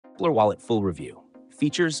Keplr Wallet Full Review.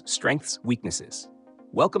 Features, Strengths, Weaknesses.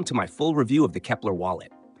 Welcome to my full review of the Keplr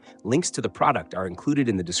Wallet. Links to the product are included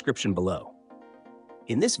in the description below.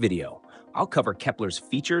 In this video, I'll cover Keplr's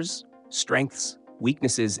features, strengths,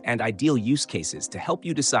 weaknesses, and ideal use cases to help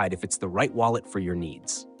you decide if it's the right wallet for your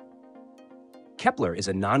needs. Keplr is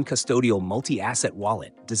a non-custodial multi-asset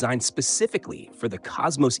wallet designed specifically for the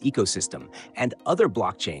Cosmos ecosystem and other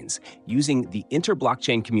blockchains using the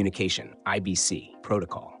Inter-Blockchain Communication (IBC)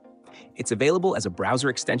 protocol. It's available as a browser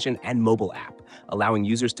extension and mobile app, allowing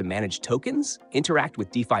users to manage tokens, interact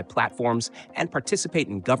with DeFi platforms, and participate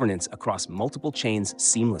in governance across multiple chains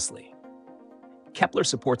seamlessly. Keplr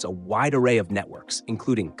supports a wide array of networks,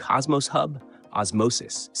 including Cosmos Hub,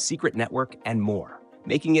 Osmosis, Secret Network, and more,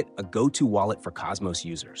 making it a go-to wallet for Cosmos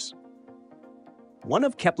users. One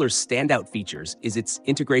of Keplr's standout features is its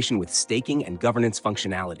integration with staking and governance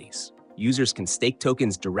functionalities. Users can stake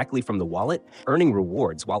tokens directly from the wallet, earning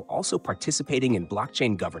rewards while also participating in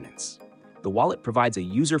blockchain governance. The wallet provides a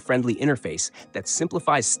user-friendly interface that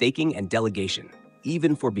simplifies staking and delegation,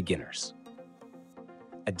 even for beginners.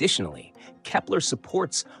 Additionally, Keplr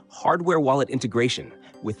supports hardware wallet integration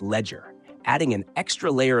with Ledger, adding an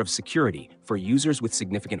extra layer of security for users with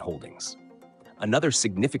significant holdings. Another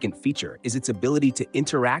significant feature is its ability to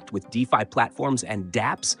interact with DeFi platforms and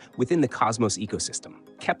dApps within the Cosmos ecosystem.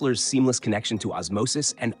 Keplr's seamless connection to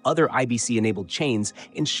Osmosis and other IBC-enabled chains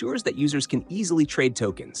ensures that users can easily trade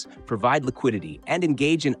tokens, provide liquidity, and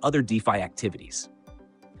engage in other DeFi activities.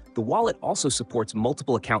 The wallet also supports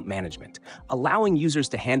multiple account management, allowing users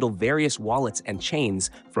to handle various wallets and chains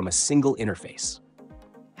from a single interface.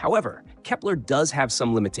 However, Keplr does have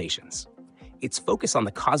some limitations. Its focus on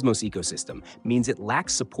the Cosmos ecosystem means it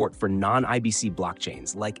lacks support for non-IBC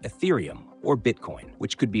blockchains like Ethereum or Bitcoin,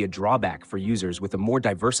 which could be a drawback for users with a more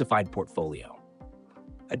diversified portfolio.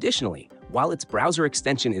 Additionally, while its browser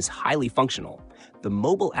extension is highly functional, the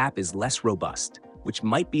mobile app is less robust, which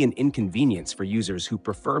might be an inconvenience for users who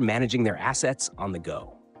prefer managing their assets on the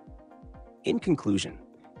go. In conclusion,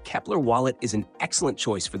 Keplr Wallet is an excellent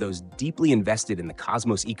choice for those deeply invested in the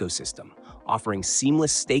Cosmos ecosystem, offering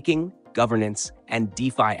seamless staking, governance, and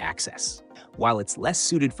DeFi access. While it's less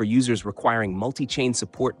suited for users requiring multi-chain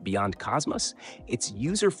support beyond Cosmos, its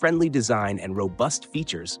user-friendly design and robust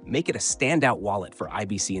features make it a standout wallet for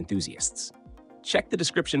IBC enthusiasts. Check the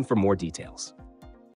description for more details.